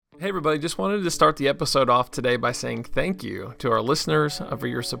Hey everybody, just wanted to start the episode off today by saying thank you to our listeners for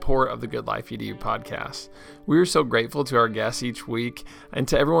your support of the Good Life EDU podcast. We are so grateful to our guests each week and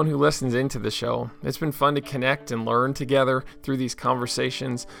to everyone who listens into the show. It's been fun to connect and learn together through these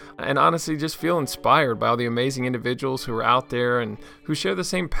conversations and honestly just feel inspired by all the amazing individuals who are out there and who share the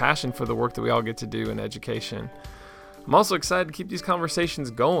same passion for the work that we all get to do in education. I'm also excited to keep these conversations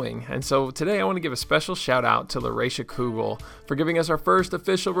going, and so today I want to give a special shout out to Laresha Kugel for giving us our first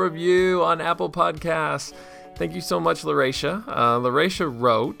official review on Apple Podcasts. Thank you so much, Laresha. Laresha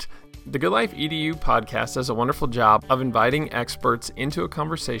wrote, "The Good Life EDU podcast does a wonderful job of inviting experts into a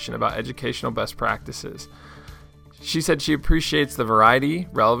conversation about educational best practices. She said she appreciates the variety,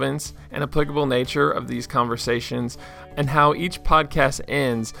 relevance, and applicable nature of these conversations and how each podcast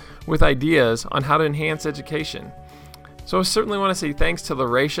ends with ideas on how to enhance education." So I certainly want to say thanks to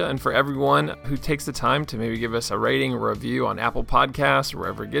Laresha and for everyone who takes the time to maybe give us a rating or review on Apple Podcasts or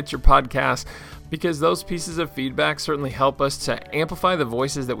wherever you get your podcasts, because those pieces of feedback certainly help us to amplify the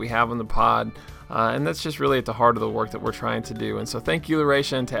voices that we have on the pod. And that's just really at the heart of the work that we're trying to do. And so thank you,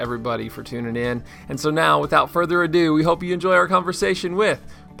 Laresha, and to everybody for tuning in. And so now, without further ado, we hope you enjoy our conversation with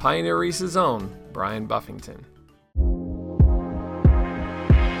Pioneer RESA's own Brian Buffington.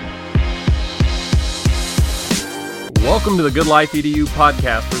 Welcome to the Good Life EDU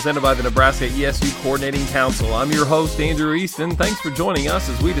podcast presented by the Nebraska ESU Coordinating Council. I'm your host, Andrew Easton. Thanks for joining us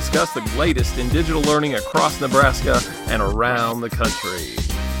as we discuss the latest in digital learning across Nebraska and around the country.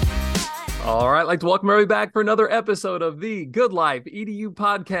 All right, I'd like to welcome everybody back for another episode of the Good Life EDU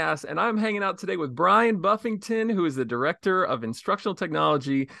podcast. And I'm hanging out today with Brian Buffington, who is the Director of Instructional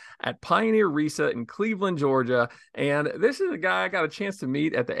Technology at Pioneer RESA in Cleveland, Georgia. And this is a guy I got a chance to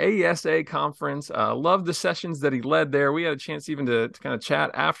meet at the AESA conference. Loved the sessions that he led there. We had a chance even to kind of chat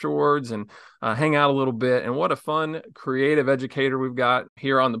afterwards and hang out a little bit. And what a fun, creative educator we've got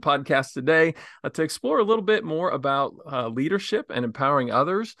here on the podcast today to explore a little bit more about leadership and empowering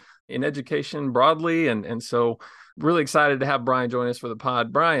others in education broadly. And so really excited to have Brian join us for the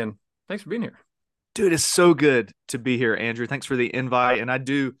pod. Brian, thanks for being here. Dude, it's so good to be here, Andrew. Thanks for the invite. And I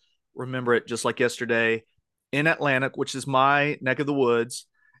do remember it just like yesterday in Atlantic, which is my neck of the woods.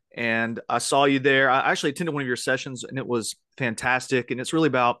 And I saw you there. I actually attended one of your sessions and it was fantastic. And it's really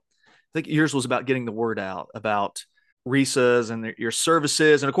about, I think yours was about getting the word out about RESAs and your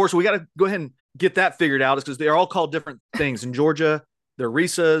services. And of course, we got to go ahead and get that figured out because they're all called different things. In Georgia, they're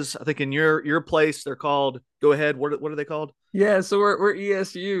RESAs. I think in your place, they're called, go ahead. What are they called? Yeah, so we're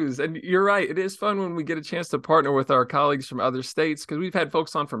ESUs. And you're right. It is fun when we get a chance to partner with our colleagues from other states because we've had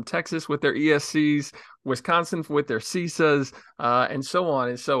folks on from Texas with their ESCs, Wisconsin with their CESAs, and so on.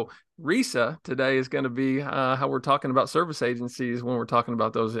 And so RESA today is going to be how we're talking about service agencies when we're talking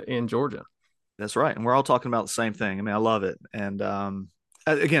about those in Georgia. That's right. And we're all talking about the same thing. I mean, I love it. And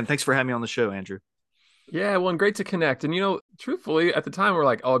again, thanks for having me on the show, Andrew. Yeah, well, and great to connect. And, truthfully, at the time, we're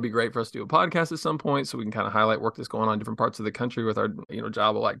like, oh, it'd be great for us to do a podcast at some point so we can kind of highlight work that's going on in different parts of the country with our,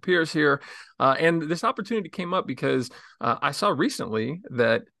 Java-like peers here. And this opportunity came up because I saw recently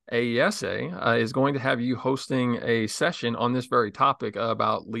that AESA is going to have you hosting a session on this very topic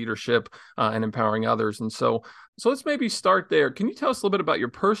about leadership and empowering others. And so let's maybe start there. Can you tell us a little bit about your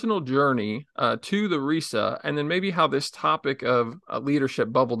personal journey to the RESA and then maybe how this topic of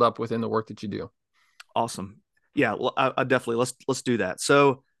leadership bubbled up within the work that you do? Awesome. Yeah, well, I definitely, let's do that.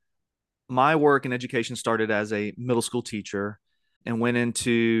 So my work in education started as a middle school teacher and went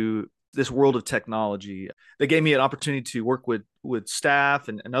into this world of technology. They gave me an opportunity to work with staff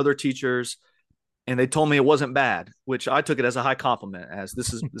and other teachers, and they told me it wasn't bad, which I took it as a high compliment, as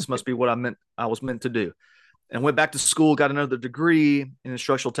this must be what I was meant to do. And went back to school, got another degree in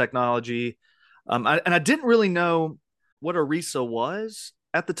instructional technology. I didn't really know what a RESA was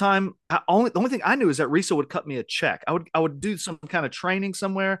at the time. The only thing I knew is that RESA would cut me a check. I would do some kind of training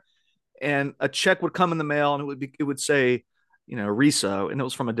somewhere, and a check would come in the mail, and it would say, RESA, and it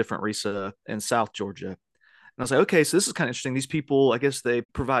was from a different RESA in South Georgia. And I was like, okay, so this is kind of interesting. These people, I guess they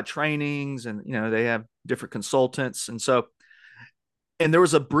provide trainings, and they have different consultants, and there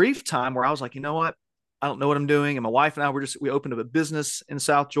was a brief time where I was like, you know what, I don't know what I'm doing. And my wife and I we opened up a business in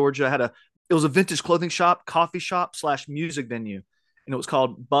South Georgia. It was a vintage clothing shop, coffee shop / music venue. And it was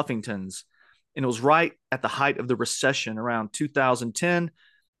called Buffington's. And it was right at the height of the recession around 2010,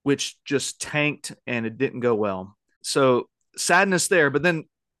 which just tanked and it didn't go well. So sadness there. But then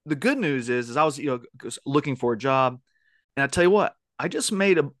the good news is I was looking for a job. And I tell you what, I just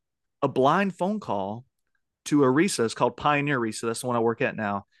made a blind phone call to a RESA. It's called Pioneer RESA. That's the one I work at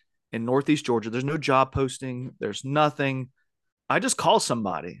now in Northeast Georgia. There's no job posting. There's nothing. I just call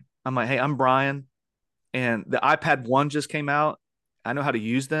somebody. I'm like, hey, I'm Brian. And the iPad 1 just came out. I know how to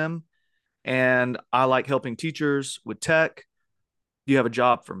use them, and I like helping teachers with tech. Do you have a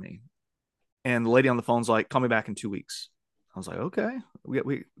job for me? And the lady on the phone's like, call me back in 2 weeks. I was like, okay,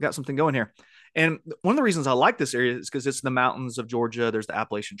 we got something going here. And one of the reasons I like this area is because it's the mountains of Georgia. There's the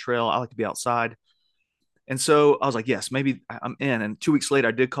Appalachian Trail. I like to be outside. And so I was like, yes, maybe I'm in. And 2 weeks later,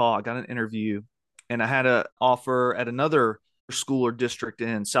 I did call. I got an interview, and I had an offer at another school or district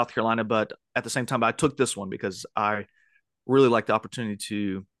in South Carolina. But at the same time, I took this one because I really liked the opportunity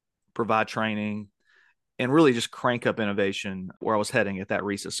to provide training and really just crank up innovation where I was heading at that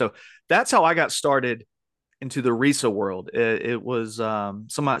RISA. So that's how I got started into the RISA world. It was,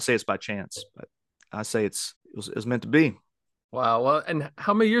 some might say it's by chance, but I say it was meant to be. Wow. Well, and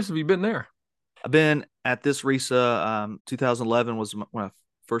how many years have you been there? I've been at this RISA. 2011 was when I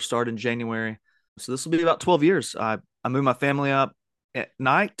first started in January. So this will be about 12 years. I moved my family up at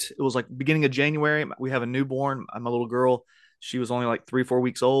night. It was like beginning of January. We have a newborn. I'm a little girl. She was only like 3, 4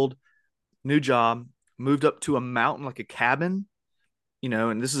 weeks old. New job, moved up to a mountain, like a cabin,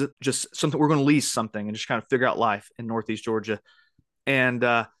 and this is just something we're going to lease something and just kind of figure out life in Northeast Georgia. And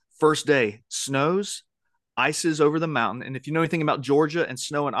first day, snows, ices over the mountain. And if you know anything about Georgia and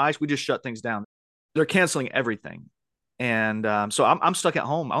snow and ice, we just shut things down. They're canceling everything. And so I'm stuck at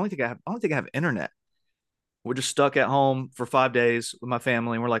home. I don't think I have internet. We're just stuck at home for 5 days with my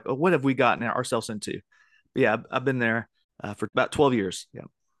family. And we're like, oh, what have we gotten ourselves into? But yeah, I've been there for about 12 years. Yeah.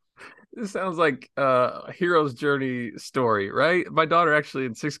 This sounds like a hero's journey story, right? My daughter actually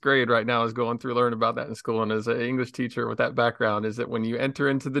in 6th grade right now is going through learning about that in school. And as an English teacher with that background, is that when you enter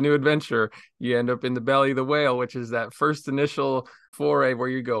into the new adventure, you end up in the belly of the whale, which is that first initial foray where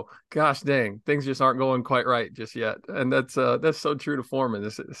you go, gosh dang, things just aren't going quite right just yet. And that's so true to form in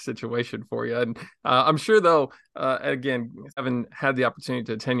this situation for you. And I'm sure though, again, having had the opportunity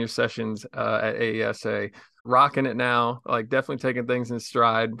to attend your sessions at AESA, rocking it now, like definitely taking things in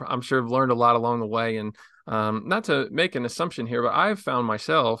stride. I'm sure I've learned a lot along the way. And not to make an assumption here, but I've found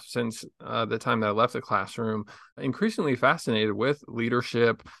myself since the time that I left the classroom increasingly fascinated with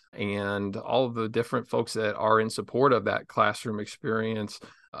leadership and all of the different folks that are in support of that classroom experience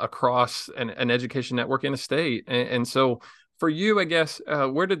across an education network in a state. And so for you, I guess,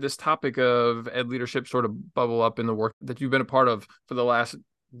 where did this topic of ed leadership sort of bubble up in the work that you've been a part of for the last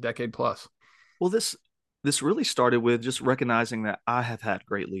decade plus? Well, this really started with just recognizing that I have had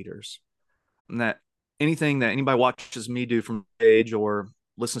great leaders, and that anything that anybody watches me do from stage or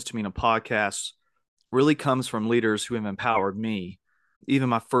listens to me in a podcast really comes from leaders who have empowered me. Even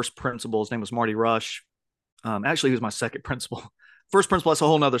my first principal, his name was Marty Rush. Actually, he was my second principal. First principal, that's a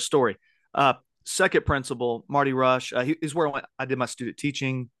whole nother story. Second principal, Marty Rush, he's where I did my student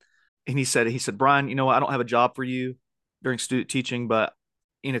teaching. And he said, Brian, I don't have a job for you during student teaching, but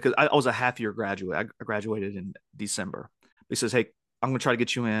because I was a half-year graduate. I graduated in December. He says, hey, I'm going to try to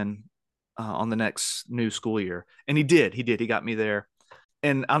get you in on the next new school year. And he did. He got me there.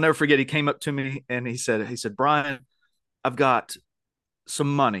 And I'll never forget, he came up to me and he said, Brian, I've got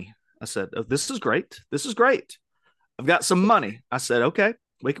some money. I said, oh, this is great. This is great. I've got some money. I said, okay,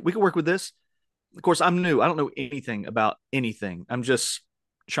 we can work with this. Of course, I'm new. I don't know anything about anything. I'm just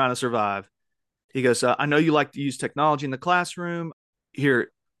trying to survive. He goes, I know you like to use technology in the classroom.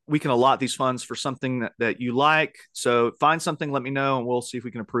 Here, we can allot these funds for something that you like. So find something, let me know, and we'll see if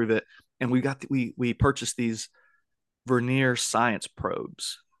we can approve it. And we purchased these Vernier science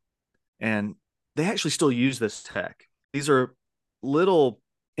probes, and they actually still use this tech. These are little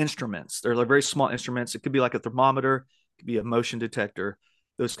instruments. They're like very small instruments. It could be like a thermometer, it could be a motion detector,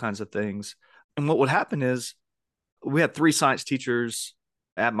 those kinds of things. And what would happen is we had 3 science teachers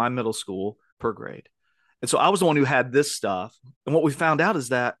at my middle school per grade. And so I was the one who had this stuff. And what we found out is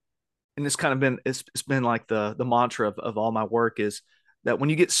that, and it's kind of been, it's been like the mantra of all my work, is that when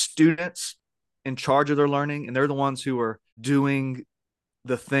you get students in charge of their learning and they're the ones who are doing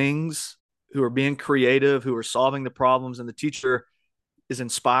the things, who are being creative, who are solving the problems, and the teacher is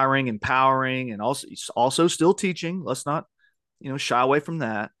inspiring, empowering, and also still teaching. Let's not, shy away from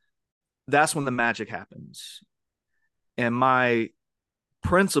that. That's when the magic happens. And my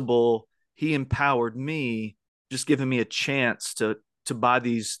principal, he empowered me, just giving me a chance to buy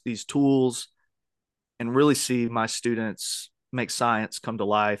these tools and really see my students make science come to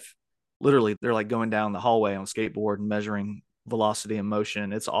life. Literally, they're like going down the hallway on a skateboard and measuring velocity and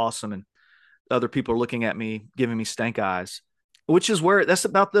motion. It's awesome. And other people are looking at me, giving me stank eyes, which is that's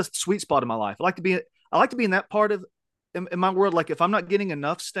about the sweet spot of my life. I like to be in that part of in my world. Like if I'm not getting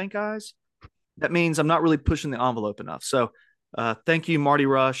enough stank eyes, that means I'm not really pushing the envelope enough. So thank you, Marty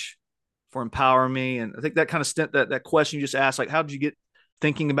Rush, for empowering me. And I think that kind of that question you just asked, like, how did you get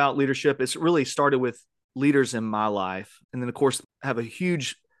thinking about leadership? It's really started with leaders in my life. And then of course, have a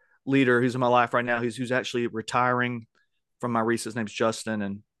huge leader who's in my life right now, who's actually retiring from my Reese. His name's Justin,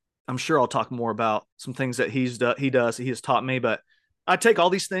 and I'm sure I'll talk more about some things that he has taught me. But I take all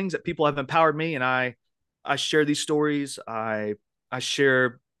these things that people have empowered me, and I share these stories. I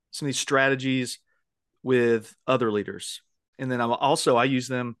share some of these strategies with other leaders, and then I use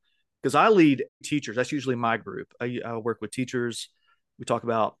them because I lead teachers. That's usually my group. I work with teachers. We talk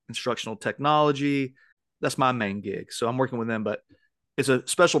about instructional technology. That's my main gig. So I'm working with them, but it's a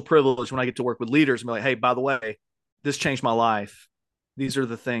special privilege when I get to work with leaders and be like, hey, by the way, this changed my life. These are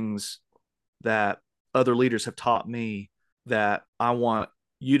the things that other leaders have taught me that I want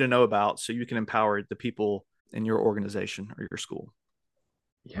you to know about so you can empower the people in your organization or your school.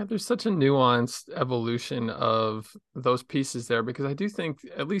 Yeah, there's such a nuanced evolution of those pieces there because I do think,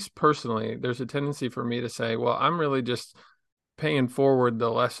 at least personally, there's a tendency for me to say, well, I'm really just paying forward the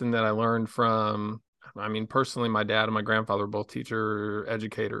lesson that I learned from, I mean, personally, my dad and my grandfather were both teacher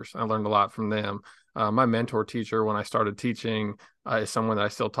educators. I learned a lot from them. My mentor teacher when I started teaching is someone that I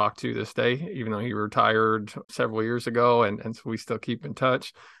still talk to this day, even though he retired several years ago, and so we still keep in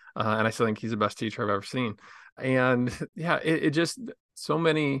touch. And I still think he's the best teacher I've ever seen. And yeah, it just so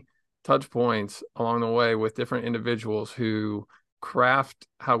many touch points along the way with different individuals who craft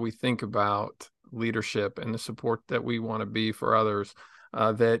how we think about leadership and the support that we want to be for others,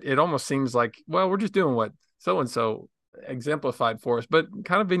 that it almost seems like, well, we're just doing what so and so exemplified for us, but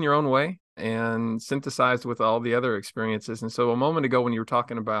kind of in your own way and synthesized with all the other experiences. And so a moment ago, when you were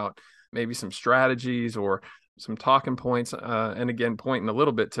talking about maybe some strategies or some talking points, and again, pointing a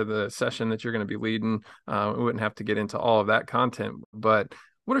little bit to the session that you're going to be leading, we wouldn't have to get into all of that content, but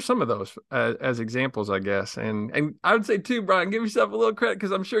what are some of those as examples, I guess? And I would say too, Brian, give yourself a little credit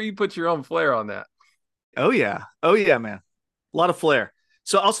because I'm sure you put your own flair on that. Oh yeah, man, a lot of flair.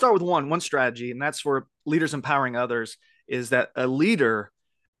 So I'll start with one strategy, and that's for leaders empowering others. Is that a leader,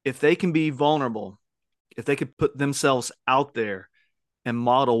 if they can be vulnerable, if they could put themselves out there and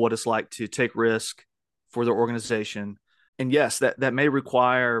model what it's like to take risk for their organization, and yes, that may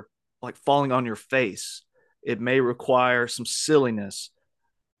require like falling on your face. It may require some silliness.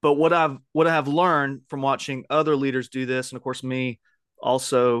 But what I've learned from watching other leaders do this, and of course me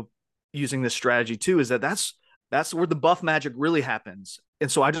also using this strategy too, is that's where the buff magic really happens.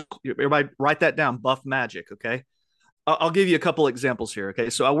 And so I just everybody write that down, buff magic. Okay, I'll give you a couple examples here.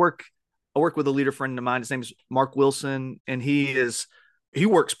 Okay, so I work with a leader friend of mine. His name is Mark Wilson, and he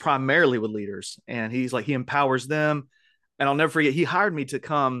works primarily with leaders, and he empowers them. And I'll never forget, he hired me to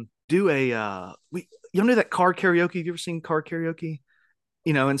come do you know that car karaoke. Have you ever seen car karaoke?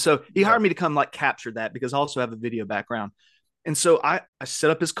 And so he hired me to come like capture that because I also have a video background. And so I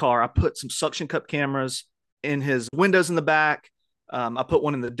set up his car. I put some suction cup cameras in his windows in the back. I put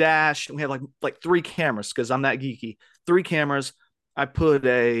one in the dash, and we had like three cameras because I'm that geeky. Three cameras. I put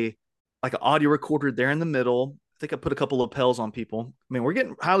like an audio recorder there in the middle. I think I put a couple lapels on people. I mean, we're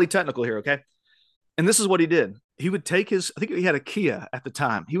getting highly technical here, okay? And this is what he did. He would take I think he had a Kia at the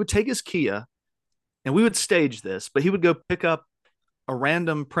time. He would take his Kia, and we would stage this, but he would go pick up a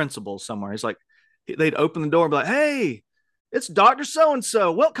random principal somewhere. He's like, they'd open the door and be like, hey, it's Dr.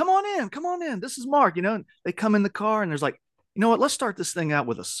 So-and-so. Well, come on in. This is Mark, and they come in the car and there's like, you know what? Let's start this thing out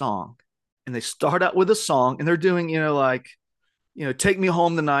with a song. And they start out with a song and they're doing, Take Me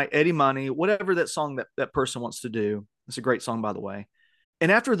Home Tonight, Eddie Money, whatever that song that person wants to do. It's a great song, by the way.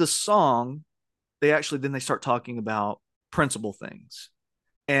 And after the song, then they start talking about principal things.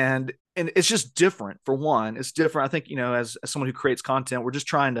 And it's just different. For one, it's different. I think, as someone who creates content, we're just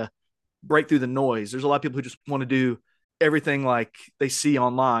trying to break through the noise. There's a lot of people who just want to do everything like they see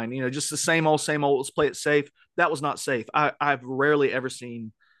online, just the same old, let's play it safe. That was not safe. I've rarely ever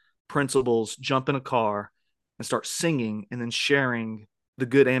seen principals jump in a car and start singing and then sharing the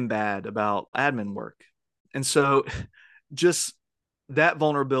good and bad about admin work. And so just that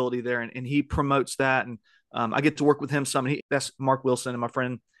vulnerability there. And he promotes that. And I get to work with him some. That's Mark Wilson, and my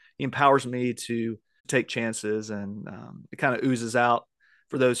friend. He empowers me to take chances, and it kind of oozes out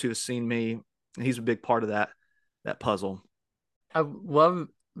for those who have seen me. And he's a big part of that puzzle. I love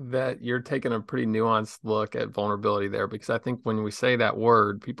that you're taking a pretty nuanced look at vulnerability there, because I think when we say that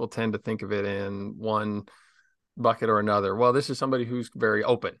word, people tend to think of it in one bucket or another. Well, this is somebody who's very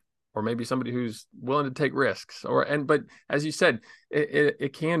open, or maybe somebody who's willing to take risks, but as you said,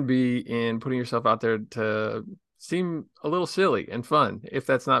 it can be in putting yourself out there to seem a little silly and fun, if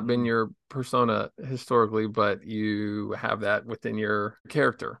that's not been your persona historically, but you have that within your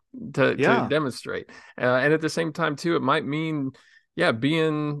character to demonstrate. And at the same time too, it might mean,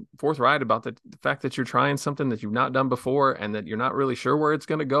 being forthright about the fact that you're trying something that you've not done before and that you're not really sure where it's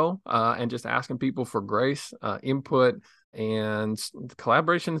going to go, and just asking people for grace, input, and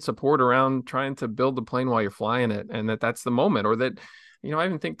collaboration and support around trying to build the plane while you're flying it, and that's the moment. Or that, I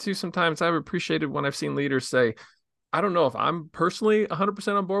even think too, sometimes I've appreciated when I've seen leaders say, I don't know if I'm personally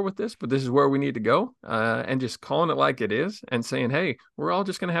 100% on board with this, but this is where we need to go. And just calling it like it is and saying, hey, we're all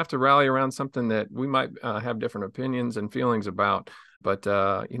just going to have to rally around something that we might have different opinions and feelings about. But,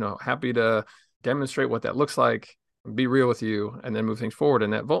 happy to demonstrate what that looks like, be real with you, and then move things forward.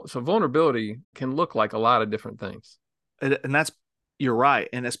 And so vulnerability can look like a lot of different things. And that's, you're right.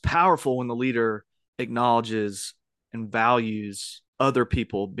 And it's powerful when the leader acknowledges and values other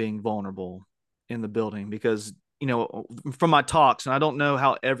people being vulnerable in the building, because from my talks, and I don't know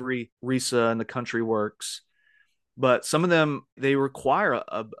how every RISA in the country works, but some of them, they require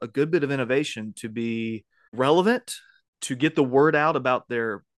a good bit of innovation to be relevant, to get the word out about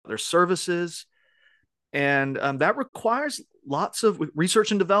their services. And that requires lots of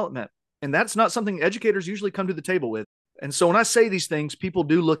research and development. And that's not something educators usually come to the table with. And so when I say these things, people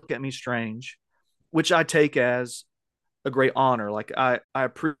do look at me strange, which I take as a great honor. Like I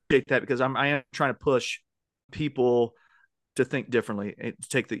appreciate that, because I am trying to push people to think differently, to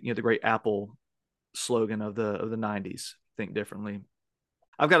take the great Apple slogan of the 90s, think differently.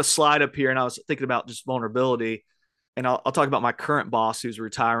 I've got a slide up here, and I was thinking about just vulnerability, and I'll talk about my current boss who's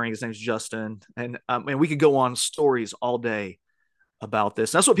retiring. His name's Justin, and we could go on stories all day about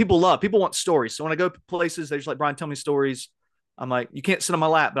this. And that's what people love. People want stories. So when I go places, they're just like, Brian, tell me stories. I'm like, you can't sit on my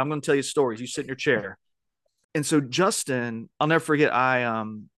lap, but I'm going to tell you stories. You sit in your chair. And so Justin, I'll never forget, I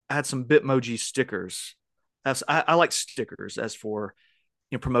had some Bitmoji stickers. I like stickers as for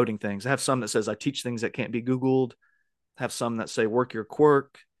promoting things. I have some that says I teach things that can't be Googled. I have some that say work your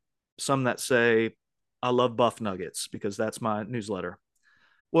quirk. Some that say I love Buff Nuggets, because that's my newsletter.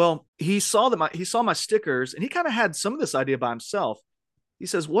 Well, he saw my stickers, and he kind of had some of this idea by himself. He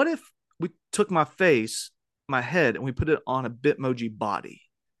says, what if we took my face, my head, and we put it on a Bitmoji body?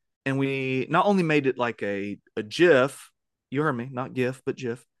 And we not only made it like a GIF, you heard me, not GIF, but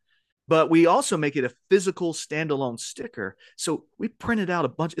GIF, but we also make it a physical standalone sticker. So we printed out a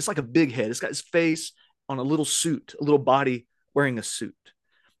bunch. It's like a big head. It's got his face on a little suit, a little body wearing a suit.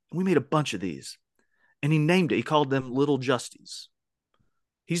 And we made a bunch of these. And he named it. He called them Little Justies.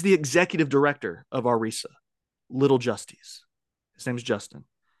 He's the executive director of our RISA, Little Justies. His name's Justin.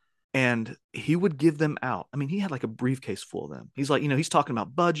 And he would give them out. I mean, he had like a briefcase full of them. He's like, he's talking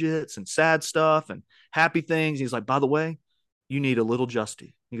about budgets and sad stuff and happy things. He's like, by the way, you need a little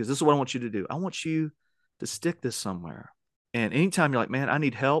Justy. He goes, this is what I want you to do. I want you to stick this somewhere. And anytime you're like, man, I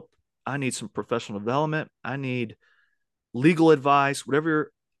need help, I need some professional development, I need legal advice,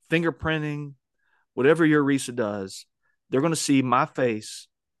 whatever, fingerprinting, whatever your RISA does, they're going to see my face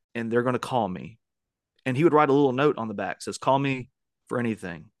and they're going to call me. And he would write a little note on the back, says, call me for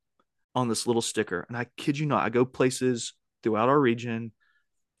anything, on this little sticker. And I kid you not, I go places throughout our region.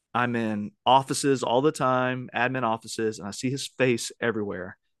 I'm in offices all the time, admin offices, and I see his face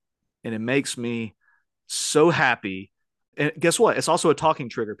everywhere. And it makes me so happy. And guess what? It's also a talking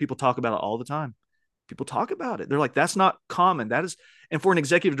trigger. People talk about it all the time. People talk about it. They're like, that's not common. That is, and for an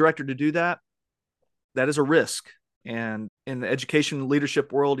executive director to do that, that is a risk. And in the education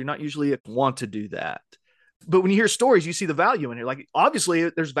leadership world, you're not usually want to do that. But when you hear stories, you see the value in it. Like, obviously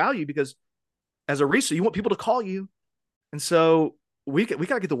there's value, because as a RISA, you want people to call you. And so we got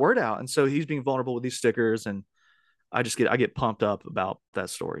to get the word out. And so he's being vulnerable with these stickers, and I get pumped up about that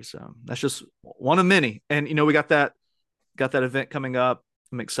story. So that's just one of many. And, we got that event coming up.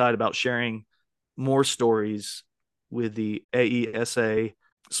 I'm excited about sharing more stories with the AESA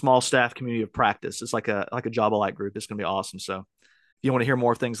small staff community of practice. It's like a job alike group. It's going to be awesome. So if you want to hear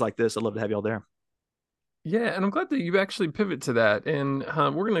more things like this, I'd love to have y'all there. Yeah, and I'm glad that you actually pivot to that. And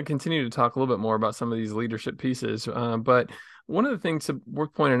we're going to continue to talk a little bit more about some of these leadership pieces. But one of the things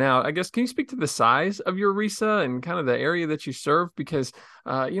worth pointing out, I guess, can you speak to the size of your RISA and kind of the area that you serve? Because,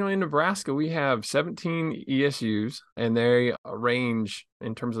 in Nebraska, we have 17 ESUs, and they range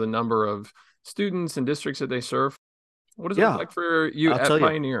in terms of the number of students and districts that they serve. What does it look like for you at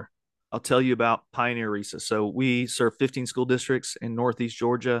Pioneer? I'll tell you about Pioneer RISA. So we serve 15 school districts in Northeast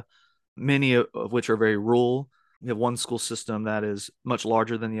Georgia, many of which are very rural. We have one school system that is much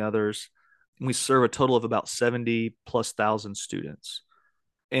larger than the others. And we serve a total of about 70,000+ students.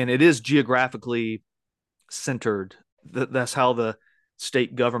 And it is geographically centered. That's how the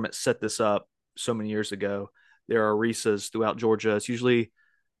state government set this up so many years ago. There are RISAs throughout Georgia. It's usually,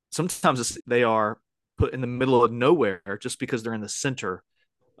 sometimes they are put in the middle of nowhere just because they're in the center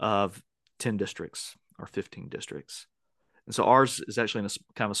of 10 districts or 15 districts. And so ours is actually in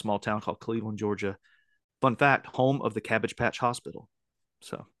a kind of a small town called Cleveland, Georgia. Fun fact, home of the Cabbage Patch Hospital.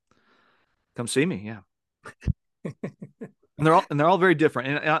 So come see me. Yeah. And they're all very different.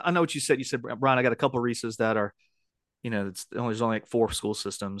 And I know what you said. You said, Brian, I got a couple of Reese's that are, there's only like 4 school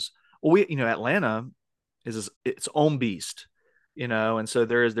systems. Well, Atlanta is its own beast, and so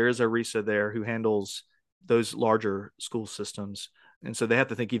there is a RISA there who handles those larger school systems, and so they have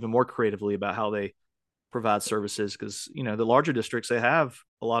to think even more creatively about how they provide services because the larger districts, they have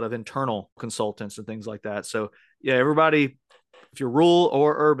a lot of internal consultants and things like that. So yeah, everybody, if you're rural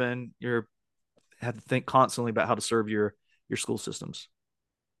or urban, you have to think constantly about how to serve your school systems.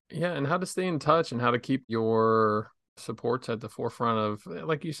 Yeah, and how to stay in touch and how to keep your supports at the forefront of,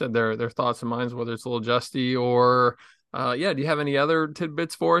 like you said, their thoughts and minds, whether it's a little justy or yeah, do you have any other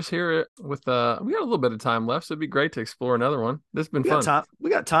tidbits for us here with we got a little bit of time left, so it'd be great to explore another one. This has been We got fun. time. We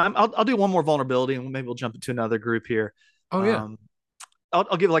got time. I'll do one more vulnerability, and maybe we'll jump into another group here. Oh yeah. Um,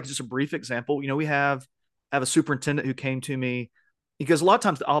 I'll give like just a brief example. We have a superintendent who came to me because a lot of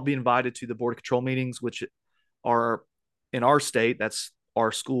times I'll be invited to the board of control meetings, which are in our state. That's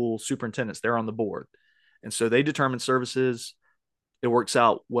our school superintendents. They're on the board, and so they determine services. It works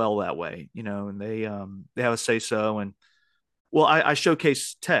out well that way, and they have a say so. And well, I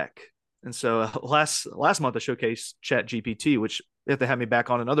showcase tech, and so last month I showcased Chat GPT, which they have to have me back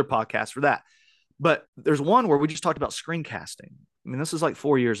on another podcast for that. But there's one where we just talked about screencasting. I mean, this is like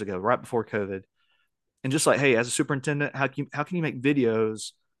 4 years ago, right before COVID, and just like, hey, as a superintendent, how can you make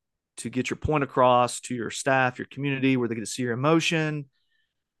videos to get your point across to your staff, your community, where they get to see your emotion?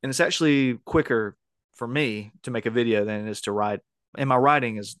 And it's actually quicker for me to make a video than it is to write. And my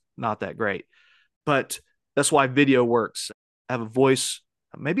writing is not that great, but that's why video works. I have a voice,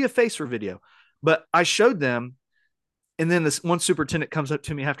 maybe a face for video, but I showed them. And then this one superintendent comes up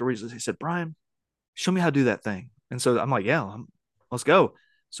to me afterwards. He said, Brian, show me how to do that thing. And so I'm like, yeah, let's go.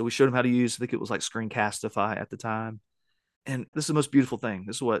 So we showed him how to use, I think it was like Screencastify at the time. And this is the most beautiful thing.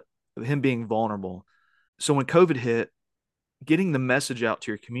 This is what him being vulnerable. So when COVID hit, getting the message out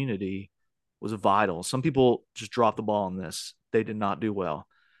to your community was vital. Some people just dropped the ball on this. They did not do well.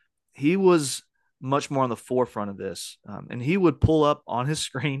 He was much more on the forefront of this. And he would pull up on his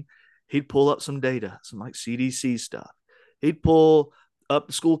screen, he'd pull up some data, some like CDC stuff. He'd pull up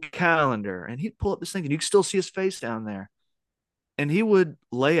the school calendar and he'd pull up this thing and you could still see his face down there. And he would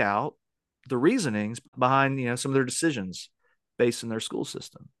lay out the reasonings behind, some of their decisions based in their school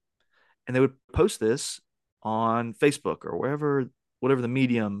system. And they would post this on Facebook or whatever the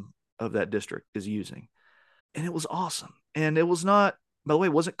medium of that district is using. And it was awesome. And it was not, by the way,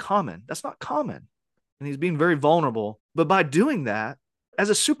 it wasn't common. That's not common. And he's being very vulnerable. But by doing that, as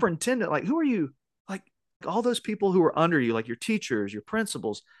a superintendent, like, who are you? Like, all those people who are under you, like your teachers, your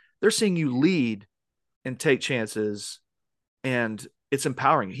principals, they're seeing you lead and take chances. And it's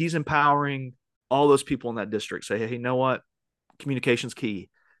empowering. He's empowering all those people in that district. Say, hey, you know what? Communication's key.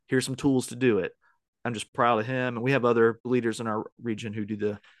 Here's some tools to do it. I'm just proud of him. And we have other leaders in our region who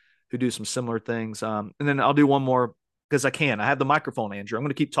do some similar things. And then I'll do one more because I have the microphone, Andrew. I'm going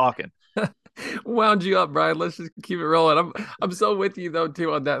to keep talking. Wound you up, Brian. Let's just keep it rolling. I'm so with you though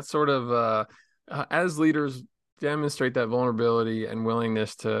too on that sort of as leaders demonstrate that vulnerability and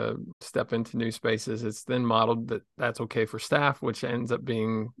willingness to step into new spaces. It's then modeled that's okay for staff, which ends up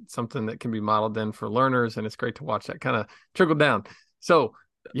being something that can be modeled then for learners. And it's great to watch that kind of trickle down. So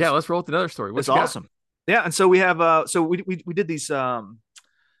yeah, let's roll with another story. It's awesome. Yeah, and so we have so we did these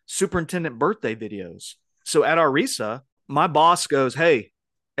superintendent birthday videos. So at our RISA, my boss goes, hey,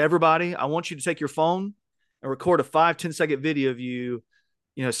 everybody, I want you to take your phone and record a 5-10 second video of you,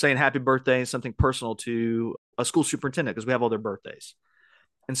 saying happy birthday and something personal to a school superintendent because we have all their birthdays.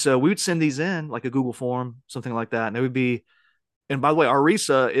 And so we would send these in like a Google form, something like that. And it would be, and by the way, our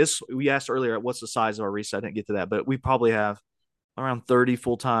RISA we asked earlier, what's the size of our RISA? I didn't get to that, but we probably have around 30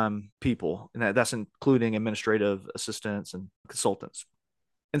 full-time people. And that's including administrative assistants and consultants.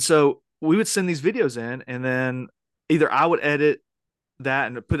 And so we would send these videos in, and then either I would edit that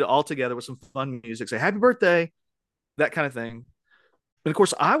and put it all together with some fun music, say happy birthday, that kind of thing. And of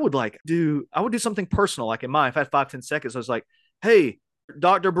course, I would do something personal, like in mine. If I had 5-10 seconds, I was like, hey,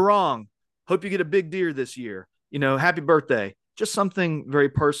 Dr. Barong, hope you get a big deer this year. Happy birthday. Just something very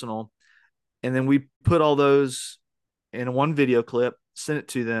personal. And then we put all those in one video clip, sent it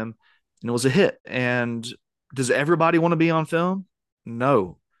to them, and it was a hit. And does everybody want to be on film?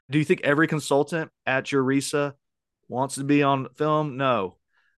 No. Do you think every consultant at your RISA wants to be on film? No.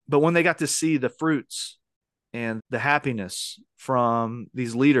 But when they got to see the fruits and the happiness from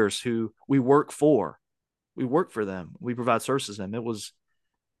these leaders who we work for them, we provide services to them, it was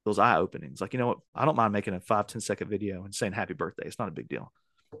those eye openings. Like, you know what? I don't mind making a 5-10 second video and saying happy birthday. It's not a big deal.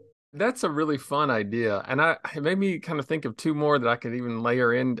 That's a really fun idea. And it made me kind of think of two more that I could even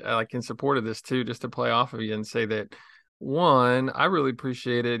layer in, like in support of this too, just to play off of you and say that one, I really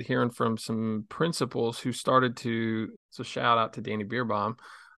appreciated hearing from some principals who started to, so shout out to Danny Beerbaum,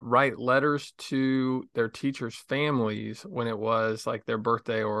 write letters to their teachers' families when it was like their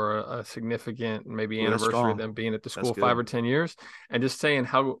birthday or a significant maybe Ooh, that's anniversary of strong. them being at the That's school five good. or 10 years, and just saying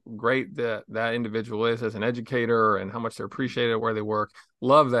how great that individual is as an educator and how much they're appreciated where they work.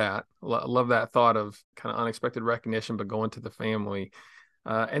 Love that. Love that thought of kind of unexpected recognition, but going to the family.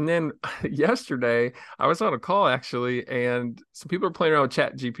 And then yesterday, I was on a call actually, and some people are playing around with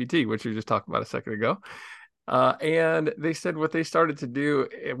Chat GPT, which we were just talking about a second ago. And they said what they started to do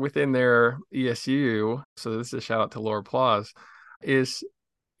within their ESU, so this is a shout out to Laura Plaus, is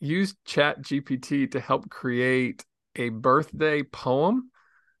use Chat GPT to help create a birthday poem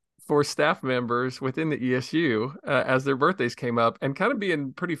for staff members within the ESU as their birthdays came up, and kind of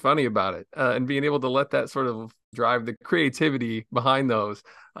being pretty funny about it and being able to let that sort of drive the creativity behind those.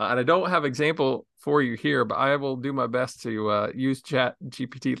 And I don't have example for you here, but I will do my best to use Chat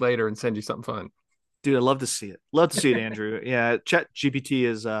GPT later and send you something fun. Dude, I love to see it. Love to see it, Andrew. Yeah, Chat GPT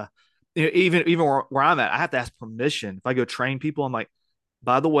is even where I'm at, I have to ask permission. If I go train people, I'm like,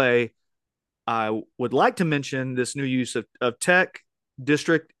 by the way, I would like to mention this new use of tech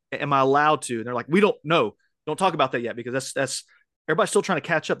district. Am I allowed to? And they're like, we don't know. Don't talk about that yet because that's everybody's still trying to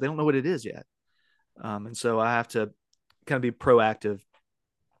catch up. They don't know what it is yet. And so I have to kind of be proactive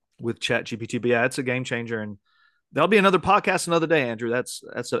with Chat GPT. But yeah, it's a game changer, and that'll be another podcast another day, Andrew. That's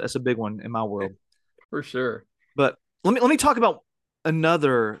a big one in my world. For sure. But let me talk about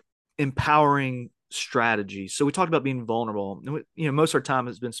another empowering strategy. So we talked about being vulnerable, and most of our time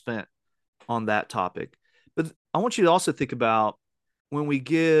has been spent on that topic. But I want you to also think about when we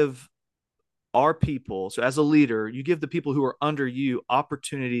give our people, so as a leader, you give the people who are under you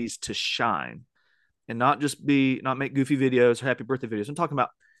opportunities to shine and not make goofy videos or happy birthday videos. I'm talking about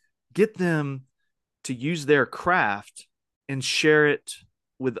get them to use their craft and share it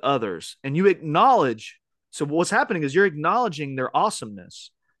with others. And you acknowledge, so what's happening is you're acknowledging their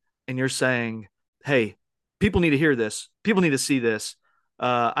awesomeness and you're saying, hey, people need to hear this. People need to see this.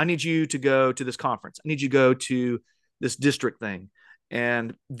 I need you to go to this conference. I need you to go to this district thing.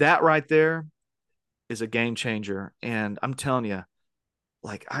 And that right there is a game changer. And I'm telling you,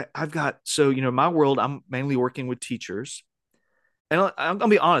 like I've got, so, my world, I'm mainly working with teachers. And I'm going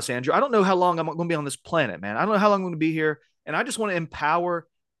to be honest, Andrew, I don't know how long I'm going to be on this planet, man. I don't know how long I'm going to be here. And I just want to empower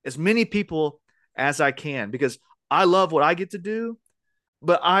as many people as I can because I love what I get to do.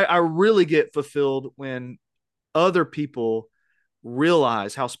 But I really get fulfilled when other people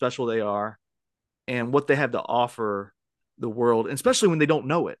realize how special they are and what they have to offer the world, and especially when they don't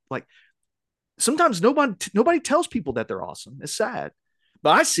know it. Like sometimes nobody tells people that they're awesome. It's sad,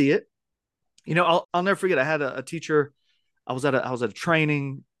 but I see it. I'll never forget. I had a teacher. I was at a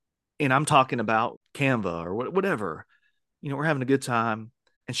training, and I'm talking about Canva or whatever. We're having a good time,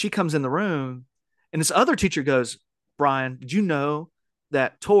 and she comes in the room, and this other teacher goes, "Brian, did you know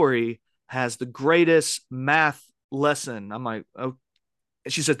that Tori has the greatest math lesson?" I'm like, "Oh,"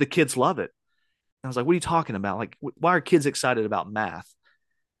 and she says the kids love it. And I was like, "What are you talking about? Like, why are kids excited about math?"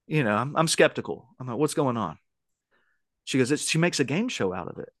 I'm skeptical. I'm like, "What's going on?" She goes, "She makes a game show out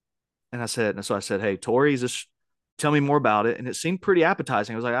of it." And so I said, "Hey, Tori, just tell me more about it." And it seemed pretty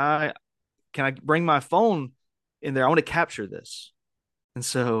appetizing. I was like, can I bring my phone in there? I want to capture this. And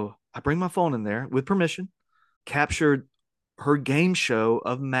so I bring my phone in there with permission, captured her game show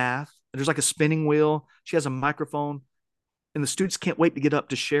of math. There's like a spinning wheel. She has a microphone, and the students can't wait to get up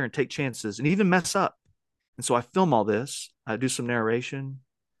to share and take chances and even mess up. And so I film all this. I do some narration.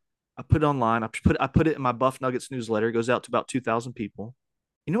 I put it online. I put it in my Buff Nuggets newsletter. It goes out to about 2,000 people.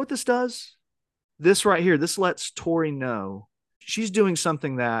 You know what this does? This right here, this lets Tori know she's doing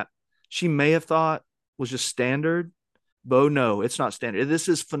something that she may have thought was just standard. But no, it's not standard. This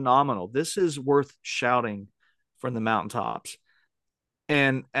is phenomenal. This is worth shouting from the mountaintops.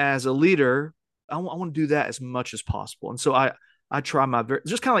 And as a leader, I want to do that as much as possible. And so I try my very,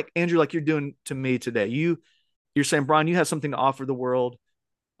 just kind of like Andrew, like you're doing to me today. You're saying, Brian, you have something to offer the world.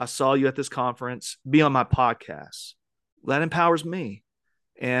 I saw you at this conference. Be on my podcast. That empowers me.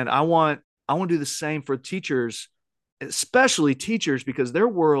 And I want to do the same for teachers, especially teachers, because their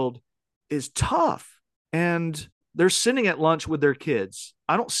world is tough and they're sitting at lunch with their kids.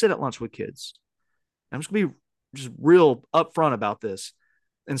 I don't sit at lunch with kids. I'm just going to be just real upfront about this.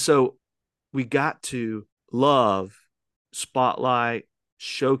 And so we got to love, spotlight,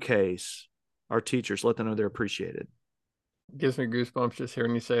 showcase our teachers, let them know they're appreciated. Gives me goosebumps just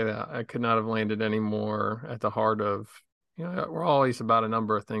hearing you say that. I could not have landed any more at the heart of, we're always about a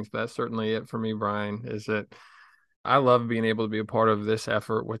number of things, but that's certainly it for me, Brian, is that I love being able to be a part of this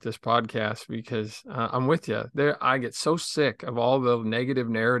effort with this podcast because I'm with you there. I get so sick of all the negative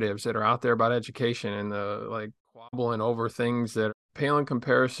narratives that are out there about education and the like quabbling over things that pale in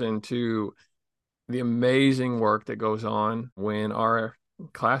comparison to the amazing work that goes on when our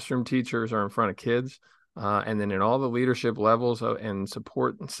classroom teachers are in front of kids. And then in all the leadership levels and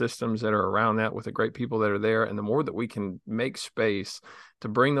support systems that are around that with the great people that are there. And the more that we can make space to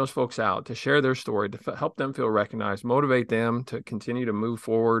bring those folks out, to share their story, to help them feel recognized, motivate them to continue to move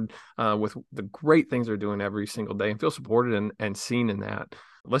forward with the great things they're doing every single day and feel supported and seen in that.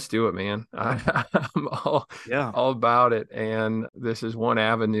 Let's do it, man. I'm Yeah. all about it. And this is one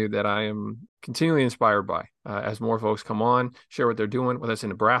avenue that I am continually inspired by as more folks come on, share what they're doing, whether it's in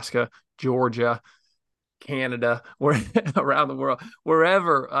Nebraska, Georgia, Canada, where around the world,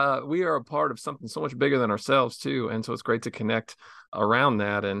 wherever we are a part of something so much bigger than ourselves too. And so it's great to connect around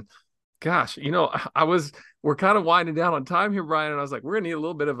that. And gosh, we're kind of winding down on time here, Brian. And I was like, we're gonna need a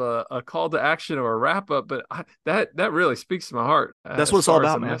little bit of a call to action or a wrap up, but that really speaks to my heart. That's As what it's all far as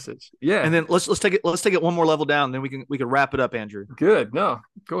about, the man. message. Yeah. And then let's take it one more level down, then we can wrap it up, Andrew. Good. No,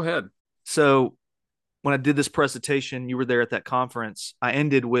 go ahead. So when I did this presentation, you were there at that conference. I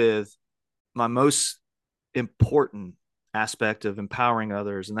ended with my most important aspect of empowering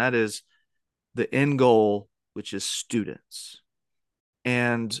others, and that is the end goal, which is students.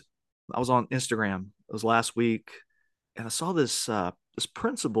 And I was on Instagram. It was last week, and I saw this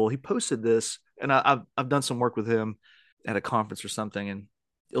principal. He posted this, and I've done some work with him at a conference or something, and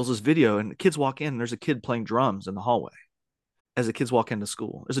it was this video, and the kids walk in, and there's a kid playing drums in the hallway. As the kids walk into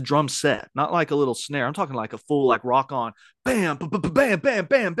school, there's a drum set, not like a little snare. I'm talking like a full like rock on, bam, bam, bam,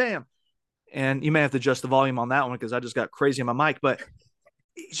 bam, bam. And you may have to adjust the volume on that one because I just got crazy on my mic. But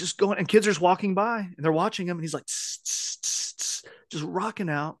he's just going, and kids are just walking by and they're watching him, and he's like just rocking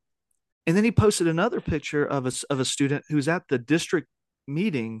out. And then he posted another picture of a student who's at the district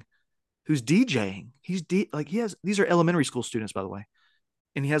meeting, who's DJing. Like he has, these are elementary school students, by the way,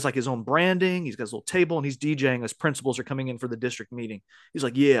 and he has like his own branding. He's got his little table, and he's DJing as principals are coming in for the district meeting. He's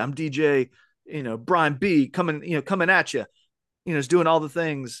like, "Yeah, I'm DJ, Brian B coming at you, is doing all the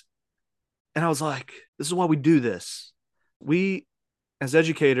things." And I was like, this is why we do this. We, as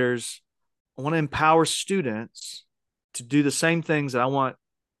educators, want to empower students to do the same things that I want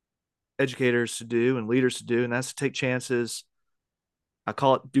educators to do and leaders to do, and that's to take chances. I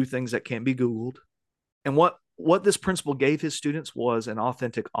call it do things that can't be Googled. And what this principal gave his students was an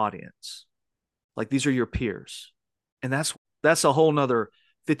authentic audience. Like, these are your peers. And that's a whole nother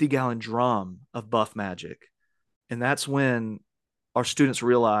 50-gallon drum of buff magic. And that's when our students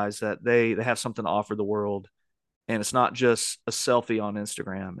realize that they have something to offer the world. And it's not just a selfie on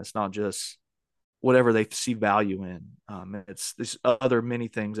Instagram. It's not just whatever they see value in. It's these other many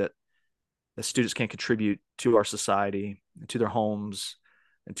things that the students can contribute to our society, to their homes,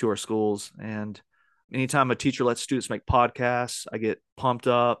 and to our schools. And anytime a teacher lets students make podcasts, I get pumped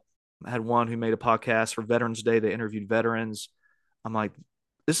up. I had one who made a podcast for Veterans Day. They interviewed veterans. I'm like,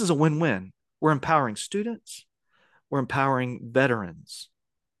 this is a win-win. We're empowering students. We're empowering veterans.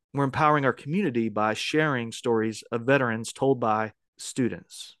 We're empowering our community by sharing stories of veterans told by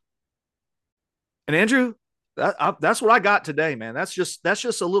students. And Andrew, that's what I got today, man. That's just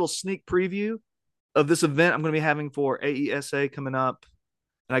a little sneak preview of this event I'm going to be having for AESA coming up.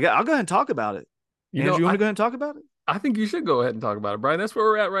 And I'll go ahead and talk about it. Andrew, you want to go ahead and talk about it? I think you should go ahead and talk about it, Brian. That's where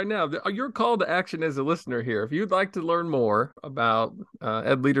we're at right now. Your call to action as a listener here. If you'd like to learn more about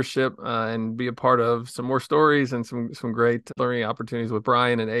ed leadership and be a part of some more stories and some great learning opportunities with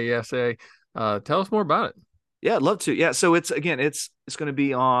Brian and AESA, tell us more about it. Yeah, I'd love to. Yeah, so it's going to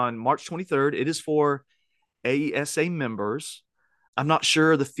be on March 23rd. It is for AESA members. I'm not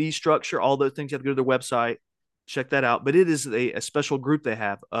sure the fee structure, all those things. You have to go to their website, check that out. But it is a special group they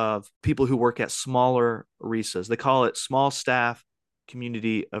have of people who work at smaller RESAs. They call it Small Staff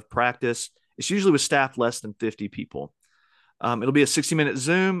Community of Practice. It's usually with staff less than 50 people. It'll be a 60-minute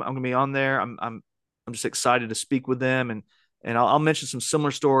Zoom. I'm going to be on there. I'm just excited to speak with them, and I'll mention some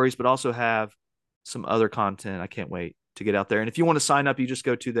similar stories, but also have some other content. I can't wait to get out there. And if you want to sign up, you just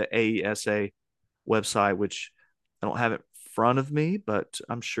go to the AESA website, which I don't have it in front of me, but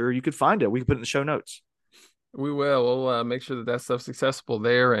I'm sure you could find it. We can put it in the show notes. We will. We'll make sure that stuff's accessible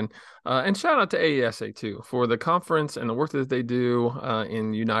there, and shout out to AESA too for the conference and the work that they do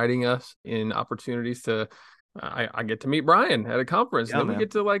in uniting us in opportunities to I get to meet Brian at a conference, and Yeah, then we man.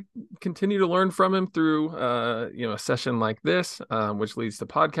 get to like continue to learn from him through a session like this, which leads to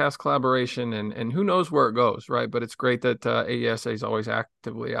podcast collaboration, and who knows where it goes, right? But it's great that AESA is always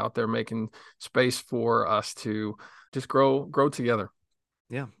actively out there making space for us to just grow together.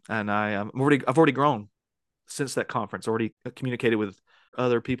 Yeah, and I've already grown since that conference. Already communicated with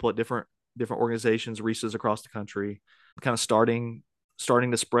other people at different organizations, RISAs across the country, kind of starting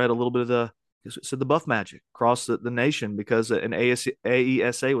to spread a little bit of the buff magic across the nation, because an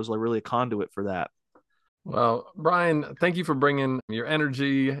AESA was like really a conduit for that. Well, Brian, thank you for bringing your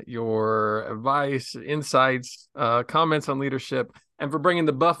energy, your advice, insights, comments on leadership, and for bringing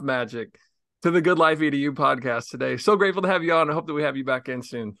the buff magic to the Good Life EDU podcast today. So grateful to have you on. I hope that we have you back in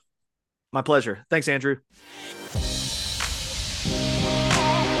soon. My pleasure. Thanks, Andrew.